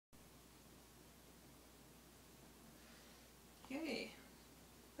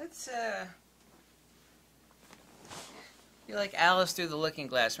It's you like Alice through the Looking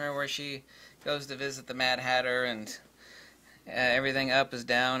Glass. Remember where she goes to visit the Mad Hatter and everything up is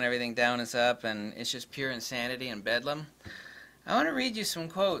down, everything down is up, and it's just pure insanity and bedlam? I want to read you some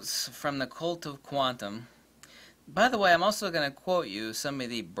quotes from the Cult of Quantum. By the way, I'm also going to quote you some of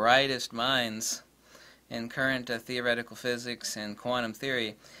the brightest minds in current theoretical physics and quantum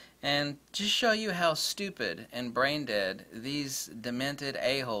theory, and just show you how stupid and brain-dead these demented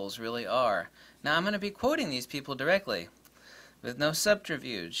a-holes really are. Now, I'm going to be quoting these people directly, with no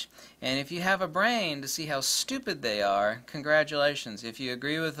subterfuge. And if you have a brain to see how stupid they are, congratulations. If you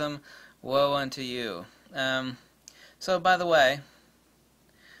agree with them, woe unto you. So, by the way,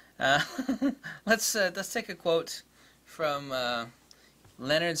 let's take a quote from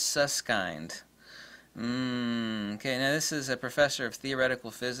Leonard Susskind. Okay, now this is a professor of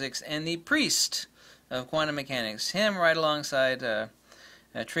theoretical physics and the priest of quantum mechanics. Him right alongside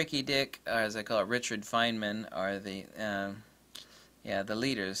Tricky Dick, or as I call it, Richard Feynman, are the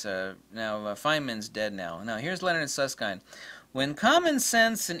leaders. Now Feynman's dead now. Now here's Leonard Susskind. When common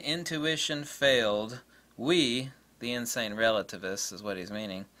sense and intuition failed, we, the insane relativists is what he's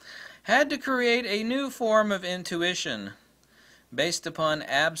meaning, had to create a new form of intuition based upon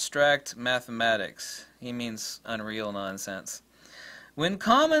abstract mathematics. He means unreal nonsense. When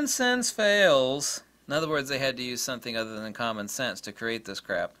common sense fails, in other words, they had to use something other than common sense to create this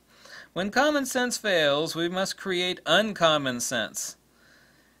crap. When common sense fails, we must create uncommon sense.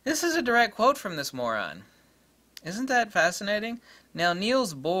 This is a direct quote from this moron. Isn't that fascinating? Now,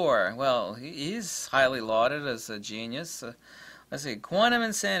 Niels Bohr, well, he's highly lauded as a genius. Let's see, quantum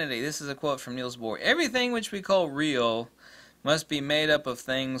insanity. This is a quote from Niels Bohr. Everything which we call real must be made up of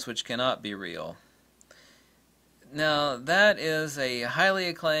things which cannot be real. Now, that is a highly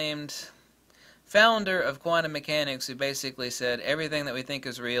acclaimed founder of quantum mechanics who basically said everything that we think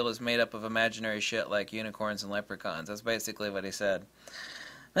is real is made up of imaginary shit like unicorns and leprechauns. That's basically what he said.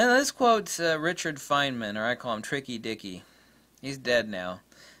 Now, let's quote Richard Feynman, or I call him Tricky Dicky. He's dead now.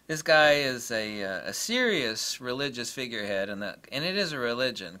 This guy is a serious religious figurehead, and it is a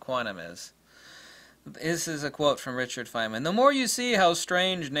religion, quantum is. This is a quote from Richard Feynman. The more you see how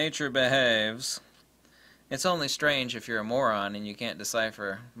strange nature behaves, it's only strange if you're a moron and you can't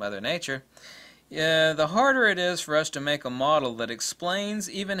decipher Mother Nature, the harder it is for us to make a model that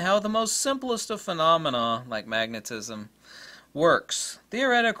explains even how the most simplest of phenomena, like magnetism, works.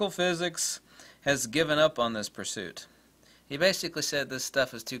 Theoretical physics has given up on this pursuit. He basically said this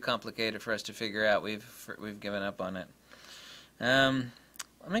stuff is too complicated for us to figure out. We've given up on it.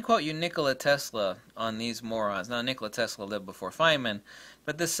 Let me quote you Nikola Tesla on these morons. Now, Nikola Tesla lived before Feynman,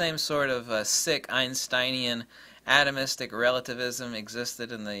 but this same sort of sick Einsteinian atomistic relativism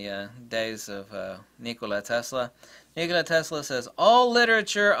existed in the days of Nikola Tesla. Nikola Tesla says, all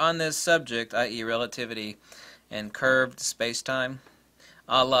literature on this subject, i.e. relativity and curved space-time,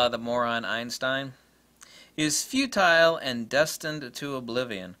 a la the moron Einstein, is futile and destined to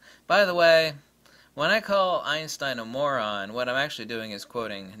oblivion. By the way, when I call Einstein a moron, what I'm actually doing is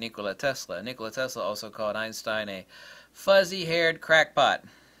quoting Nikola Tesla. Nikola Tesla also called Einstein a fuzzy-haired crackpot.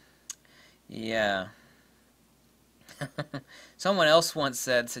 Yeah. Someone else once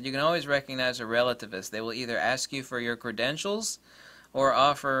said, you can always recognize a relativist. They will either ask you for your credentials or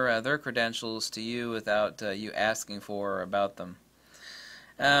offer their credentials to you without you asking for or about them.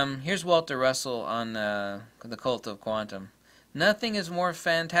 Here's Walter Russell on the Cult of Quantum. Nothing is more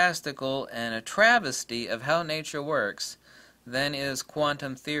fantastical and a travesty of how nature works than is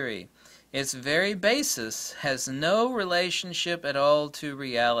quantum theory. Its very basis has no relationship at all to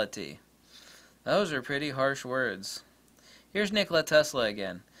reality. Those are pretty harsh words. Here's Nikola Tesla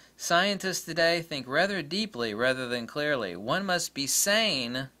again. Scientists today think rather deeply rather than clearly. One must be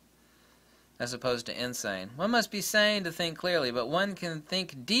sane as opposed to insane. One must be sane to think clearly, but one can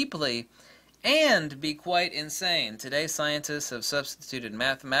think deeply and be quite insane. Today, scientists have substituted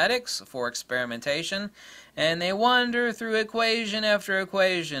mathematics for experimentation, and they wander through equation after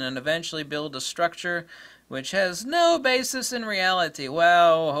equation and eventually build a structure which has no basis in reality.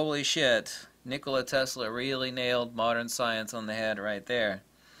 Wow, holy shit. Nikola Tesla really nailed modern science on the head right there.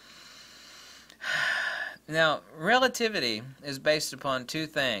 Now, relativity is based upon two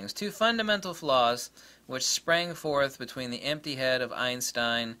things, two fundamental flaws which sprang forth between the empty head of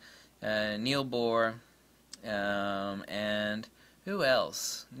Einstein, Niels Bohr, and who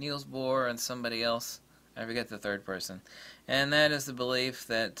else? Niels Bohr and somebody else. I forget the third person. And that is the belief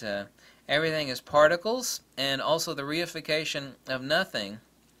that everything is particles, and also the reification of nothing,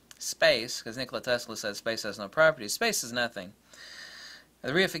 space, because Nikola Tesla said space has no properties. Space is nothing.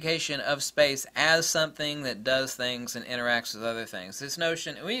 the reification of space as something that does things and interacts with other things. This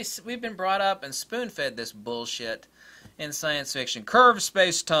notion, we've been brought up and spoon-fed this bullshit in science fiction. Curved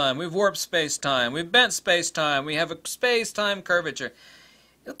space-time, we've warped space-time, we've bent space-time, we have a space-time curvature.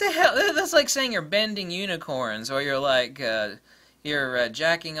 What the hell? That's like saying you're bending unicorns, or you're like, you're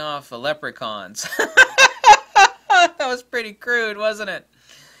jacking off leprechauns. That was pretty crude, wasn't it?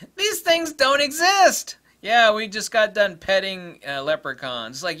 These things don't exist! Yeah, we just got done petting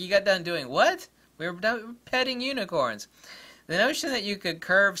leprechauns. It's like, you got done doing what? We were done petting unicorns. The notion that you could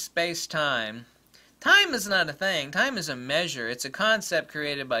curve space-time. Time is not a thing. Time is a measure. It's a concept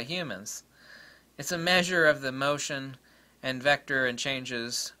created by humans. It's a measure of the motion and vector and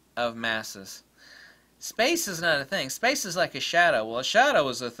changes of masses. Space is not a thing. Space is like a shadow. Well, a shadow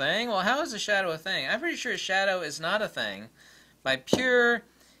is a thing. Well, how is a shadow a thing? I'm pretty sure a shadow is not a thing. By pure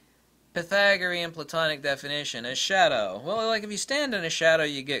Pythagorean Platonic definition, a shadow. Well, like if you stand in a shadow,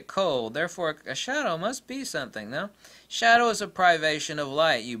 you get cold. Therefore, a shadow must be something, no? Shadow is a privation of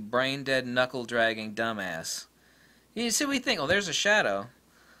light, you brain-dead, knuckle-dragging dumbass. You see, we think, well, there's a shadow.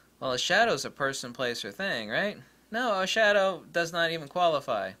 Well, a shadow is a person, place, or thing, right? No, a shadow does not even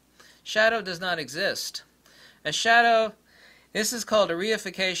qualify. Shadow does not exist. A shadow, this is called a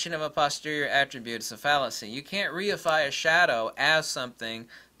reification of a posterior attribute. It's a fallacy. You can't reify a shadow as something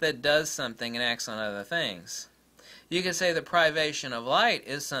that does something and acts on other things. You can say the privation of light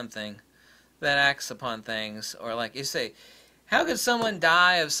is something that acts upon things, or like you say, how could someone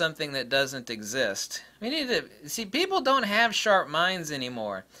die of something that doesn't exist? We need to see, people don't have sharp minds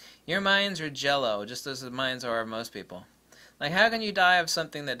anymore. Your minds are jello, just as the minds are of most people. Like, how can you die of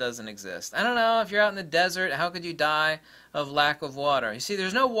something that doesn't exist? I don't know, if you're out in the desert, how could you die of lack of water? You see,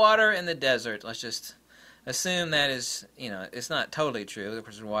 there's no water in the desert. Let's just assume that is, it's not totally true.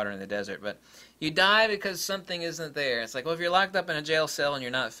 There's water in the desert, but you die because something isn't there. It's like, well, if you're locked up in a jail cell and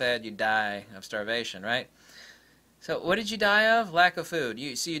you're not fed, you die of starvation, right? So what did you die of? Lack of food.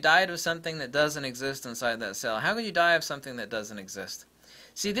 So you died of something that doesn't exist inside that cell. How can you die of something that doesn't exist?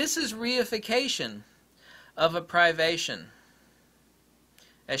 See, this is reification of a privation.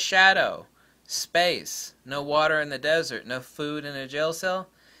 A shadow, space, no water in the desert, no food in a jail cell.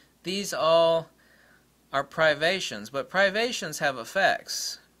 These all are privations, but privations have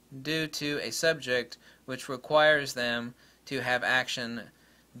effects due to a subject which requires them to have action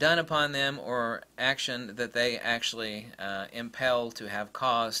done upon them, or action that they actually impel to have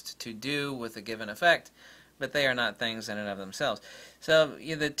caused to do with a given effect, but they are not things in and of themselves. So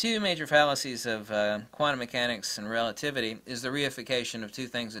the two major fallacies of quantum mechanics and relativity is the reification of two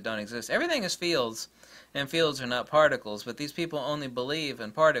things that don't exist. Everything is fields, and fields are not particles, but these people only believe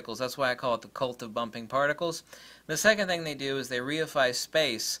in particles. That's why I call it the cult of bumping particles. The second thing they do is they reify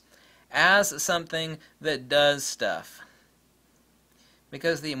space as something that does stuff.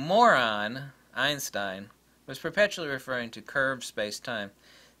 Because the moron, Einstein, was perpetually referring to curved space-time.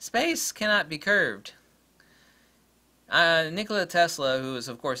 Space cannot be curved. Nikola Tesla, who is,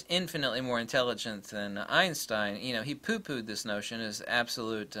 of course, infinitely more intelligent than Einstein, he poo-pooed this notion as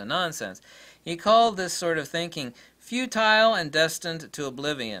absolute nonsense. He called this sort of thinking futile and destined to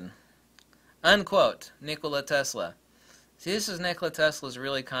oblivion. Unquote, Nikola Tesla. See, this is Nikola Tesla's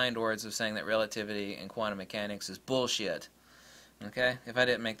really kind words of saying that relativity and quantum mechanics is bullshit. Okay? If I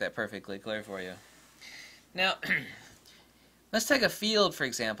didn't make that perfectly clear for you. Now, let's take a field, for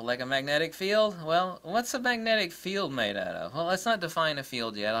example, like a magnetic field. Well, what's a magnetic field made out of? Well, let's not define a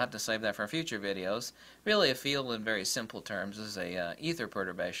field yet. I'll have to save that for future videos. Really, a field in very simple terms is a ether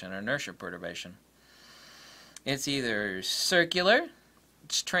perturbation or inertia perturbation. It's either circular,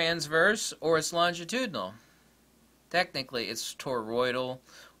 it's transverse, or it's longitudinal. Technically, it's toroidal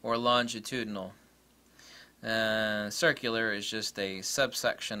or longitudinal. Circular is just a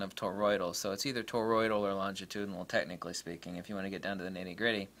subsection of toroidal, so it's either toroidal or longitudinal, technically speaking, if you want to get down to the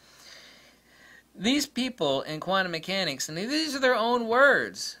nitty-gritty. These people in quantum mechanics, and these are their own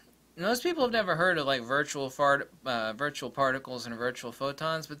words. Most people have never heard of like virtual particles and virtual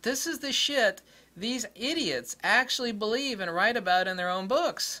photons, but this is the shit these idiots actually believe and write about in their own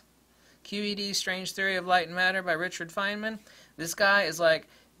books. QED, Strange Theory of Light and Matter by Richard Feynman. This guy is like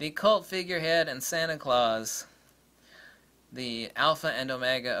the cult figurehead and Santa Claus, the alpha and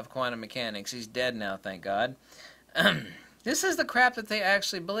omega of quantum mechanics. He's dead now, thank God. This is the crap that they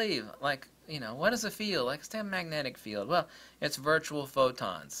actually believe. Like, what is a field? Like, it's a magnetic field. Well, it's virtual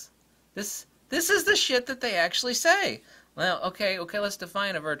photons. This is the shit that they actually say. Well, okay, let's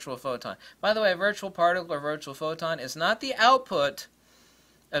define a virtual photon. By the way, a virtual particle or virtual photon is not the output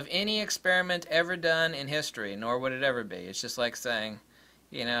of any experiment ever done in history, nor would it ever be. It's just like saying,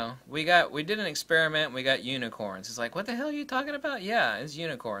 You know, we did an experiment, we got unicorns. It's like, what the hell are you talking about? Yeah, it's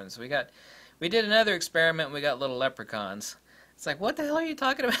unicorns. We did another experiment, we got little leprechauns. It's like, what the hell are you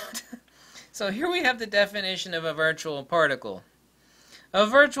talking about? So here we have the definition of a virtual particle. A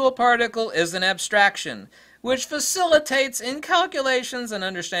virtual particle is an abstraction which facilitates in calculations and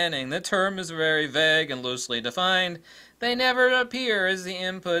understanding. The term is very vague and loosely defined. They never appear as the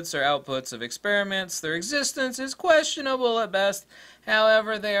inputs or outputs of experiments. Their existence is questionable at best.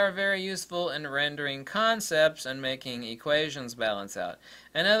 However, they are very useful in rendering concepts and making equations balance out.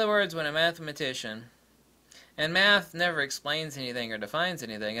 In other words, when a mathematician, and math never explains anything or defines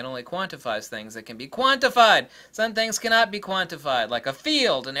anything, it only quantifies things that can be quantified. Some things cannot be quantified, like a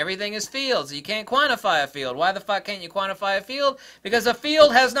field, and everything is fields. You can't quantify a field. Why the fuck can't you quantify a field? Because a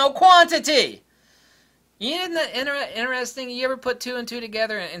field has no quantity. Isn't that interesting? You ever put two and two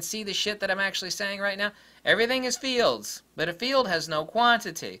together and see the shit that I'm actually saying right now? Everything is fields, but a field has no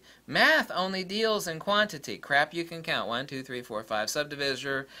quantity. Math only deals in quantity. Crap you can count. 1, 2, 3, 4, 5.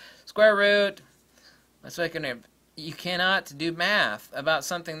 Subdivisor, square root. That's like you cannot do math about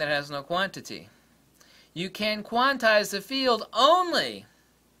something that has no quantity. You can quantize the field only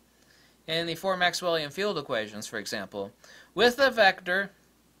in the four Maxwellian field equations, for example, with a vector,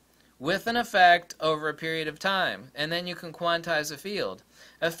 with an effect over a period of time, and then you can quantize a field.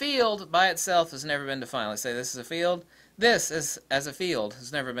 A field by itself has never been defined. Let's say this is a field. This is, as a field,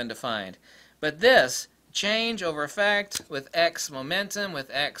 has never been defined. But this, change over effect with x momentum,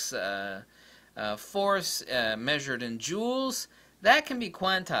 with x force measured in joules, that can be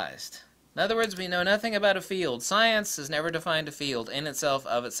quantized. In other words, we know nothing about a field. Science has never defined a field in itself,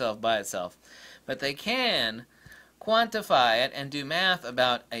 of itself, by itself. But they can quantify it and do math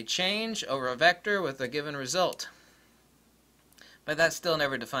about a change over a vector with a given result. But that still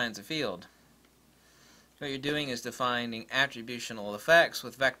never defines a field. What you're doing is defining attributional effects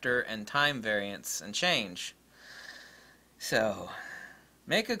with vector and time variance and change. So,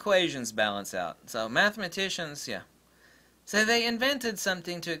 make equations balance out. So mathematicians, so they invented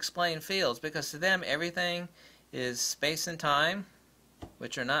something to explain fields, because to them everything is space and time,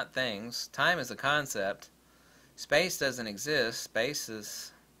 which are not things. Time is a concept. Space doesn't exist. Space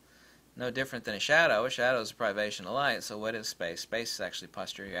is no different than a shadow. A shadow is a privation of light. So what is space? Space is actually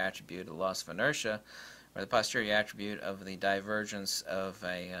posterior attribute of the loss of inertia, or the posterior attribute of the divergence of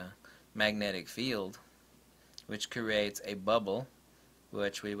a magnetic field, which creates a bubble,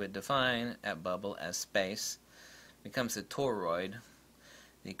 which we would define at bubble as space. Becomes a toroid.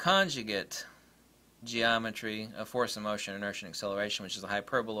 The conjugate geometry of force and motion, inertia and acceleration, which is a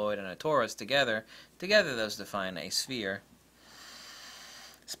hyperboloid and a torus, together those define a sphere.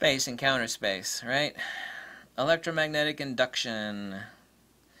 Space and counter space, right? Electromagnetic induction.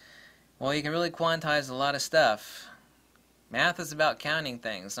 Well, you can really quantize a lot of stuff. Math is about counting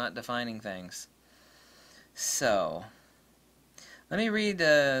things, not defining things. So, let me read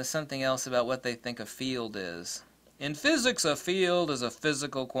something else about what they think a field is. In physics, a field is a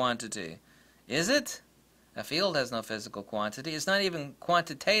physical quantity. Is it? A field has no physical quantity. It's not even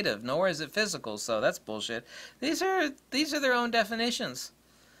quantitative, nor is it physical, so that's bullshit. These are their own definitions.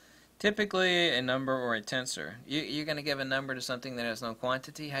 Typically, a number or a tensor. You're going to give a number to something that has no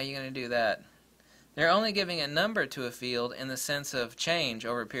quantity? How are you going to do that? They're only giving a number to a field in the sense of change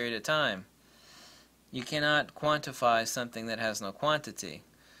over a period of time. You cannot quantify something that has no quantity.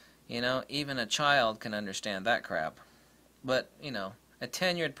 You know, even a child can understand that crap. But, you know, a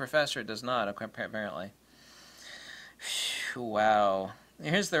tenured professor does not, apparently. Wow.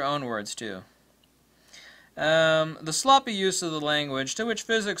 Here's their own words, too. The sloppy use of the language to which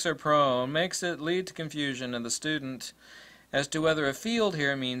physics are prone makes it lead to confusion in the student as to whether a field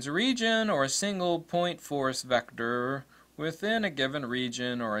here means region or a single point force vector within a given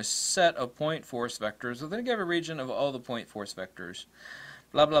region, or a set of point force vectors within a given region of all the point force vectors.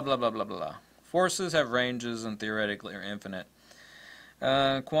 Blah, blah, blah, blah, blah, blah. Forces have ranges and theoretically are infinite.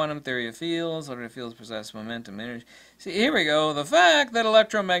 Quantum theory of fields. What do fields possess? Momentum, energy. See, here we go. The fact that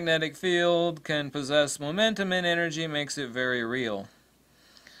electromagnetic field can possess momentum and energy makes it very real.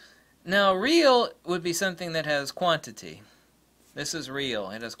 Now, real would be something that has quantity. This is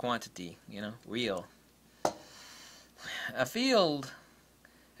real. It has quantity, you know, real. A field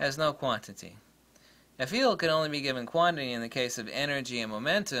has no quantity. A field can only be given quantity in the case of energy and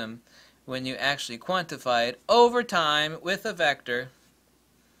momentum when you actually quantify it over time with a vector.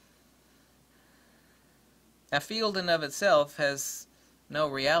 A field in of itself has no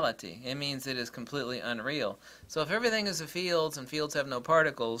reality. It means it is completely unreal. So if everything is a field and fields have no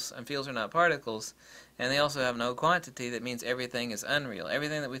particles and fields are not particles, and they also have no quantity, that means everything is unreal.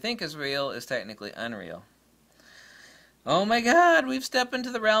 Everything that we think is real is technically unreal. Oh my God, we've stepped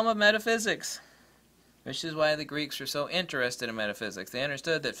into the realm of metaphysics. Which is why the Greeks were so interested in metaphysics. They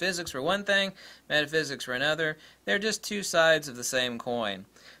understood that physics were one thing, metaphysics were another. They're just two sides of the same coin.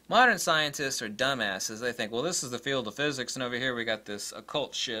 Modern scientists are dumbasses. They think, well, this is the field of physics, and over here we got this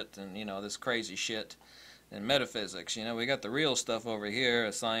occult shit and, this crazy shit. And metaphysics, we got the real stuff over here,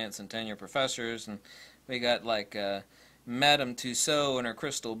 science and tenure professors, and we got, like, Madame Tussaud and her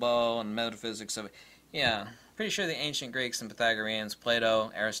crystal ball and metaphysics of it. Yeah, pretty sure the ancient Greeks and Pythagoreans,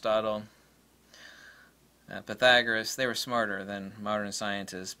 Plato, Aristotle, Pythagoras, they were smarter than modern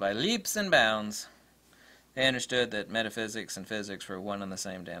scientists by leaps and bounds. They understood that metaphysics and physics were one and the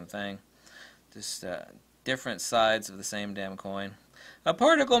same damn thing. Just different sides of the same damn coin. A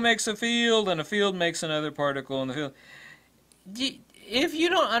particle makes a field, and a field makes another particle in the field. If you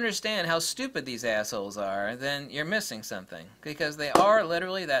don't understand how stupid these assholes are, then you're missing something. Because they are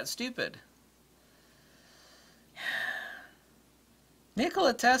literally that stupid.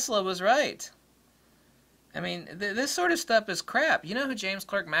 Nikola Tesla was right. I mean, this sort of stuff is crap. You know who James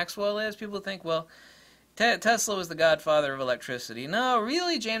Clerk Maxwell is? People think, well, Tesla was the godfather of electricity. No,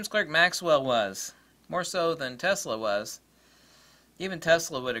 really, James Clerk Maxwell was. More so than Tesla was. Even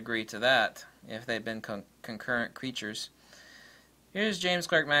Tesla would agree to that, if they'd been concurrent creatures. Here's James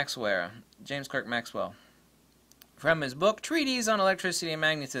Clerk Maxwell. From his book, Treatise on Electricity and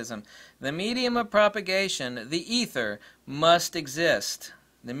Magnetism. The medium of propagation, the ether, must exist.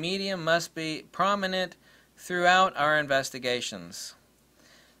 The medium must be prominent throughout our investigations.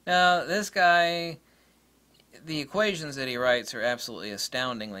 Now, this guy, the equations that he writes are absolutely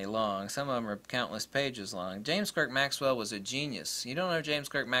astoundingly long. Some of them are countless pages long. James Clerk Maxwell was a genius. You don't know who James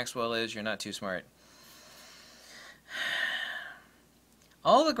Clerk Maxwell is, you're not too smart.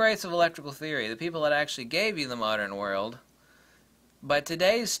 All the greats of electrical theory, the people that actually gave you the modern world, by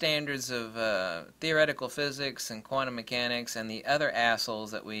today's standards of theoretical physics and quantum mechanics and the other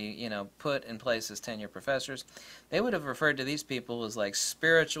assholes that we, put in place as tenure professors, they would have referred to these people as like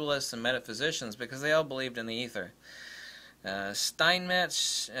spiritualists and metaphysicians because they all believed in the ether.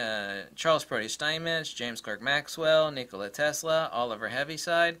 Steinmetz, Charles Brodie Steinmetz, James Clerk Maxwell, Nikola Tesla, Oliver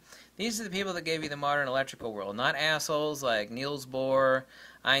Heaviside. These are the people that gave you the modern electrical world, not assholes like Niels Bohr,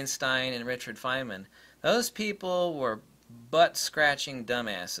 Einstein, and Richard Feynman. Those people were butt-scratching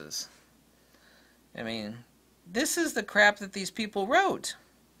dumbasses. I mean, this is the crap that these people wrote.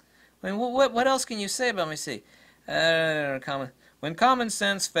 I mean, what else can you say about me? See, when common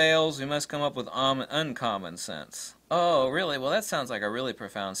sense fails, we must come up with uncommon sense. Oh, really? Well, that sounds like a really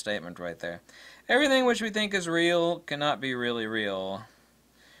profound statement right there. Everything which we think is real cannot be really real.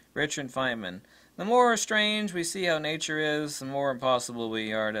 Richard Feynman. The more strange we see how nature is, the more impossible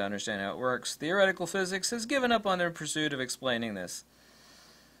we are to understand how it works. Theoretical physics has given up on their pursuit of explaining this.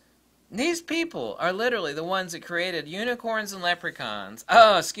 These people are literally the ones that created unicorns and leprechauns.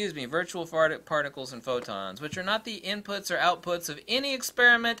 Virtual particles and photons, which are not the inputs or outputs of any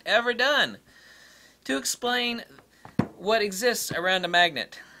experiment ever done to explain what exists around a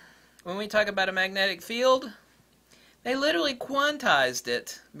magnet. When we talk about a magnetic field, they literally quantized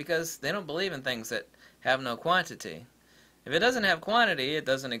it because they don't believe in things that have no quantity. If it doesn't have quantity, it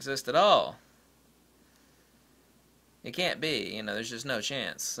doesn't exist at all. It can't be, there's just no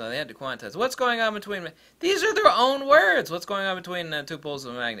chance. So they had to quantize. What's going on between... These are their own words. What's going on between two poles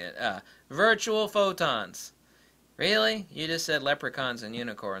of a magnet? Virtual photons. Really? You just said leprechauns and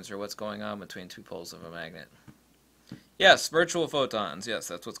unicorns are what's going on between two poles of a magnet. Yes, virtual photons. Yes,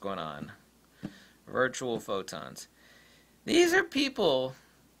 that's what's going on. Virtual photons. These are people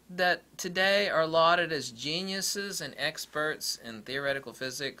that today are lauded as geniuses and experts in theoretical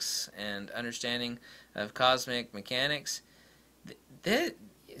physics and understanding of cosmic mechanics.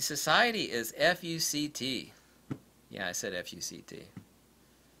 Society is F-U-C-T. Yeah, I said F-U-C-T.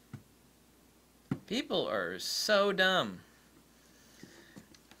 People are so dumb.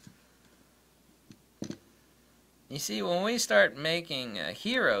 You see, when we start making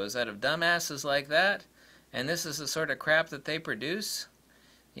heroes out of dumbasses like that, and this is the sort of crap that they produce,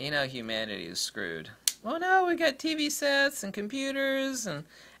 humanity is screwed. Well, no, we got TV sets and computers and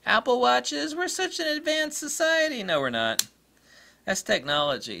Apple Watches. We're such an advanced society. No, we're not. That's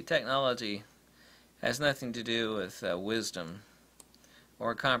technology. Technology has nothing to do with wisdom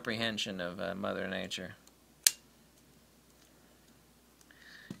or comprehension of Mother Nature.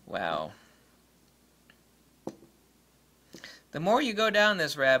 Wow. The more you go down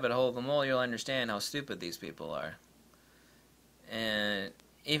this rabbit hole, the more you'll understand how stupid these people are. And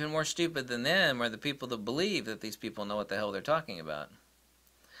even more stupid than them are the people that believe that these people know what the hell they're talking about.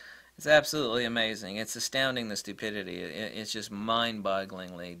 It's absolutely amazing. It's astounding, the stupidity. It's just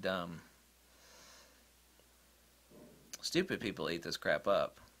mind-bogglingly dumb. Stupid people eat this crap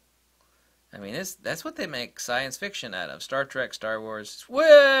up. I mean, that's what they make science fiction out of. Star Trek, Star Wars.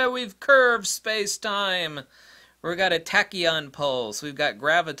 Where we've curved space-time. We've got a tachyon pulse. We've got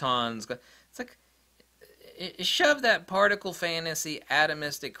gravitons. It's like, shove that particle fantasy,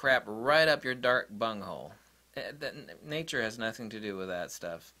 atomistic crap right up your dark bunghole. Nature has nothing to do with that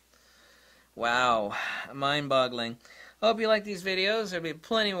stuff. Wow, mind-boggling. Hope you like these videos. There'll be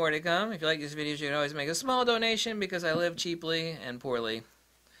plenty more to come. If you like these videos, you can always make a small donation because I live cheaply and poorly.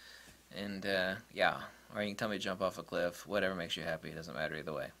 And, yeah. Or you can tell me to jump off a cliff. Whatever makes you happy. It doesn't matter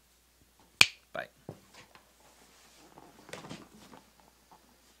either way. Bye.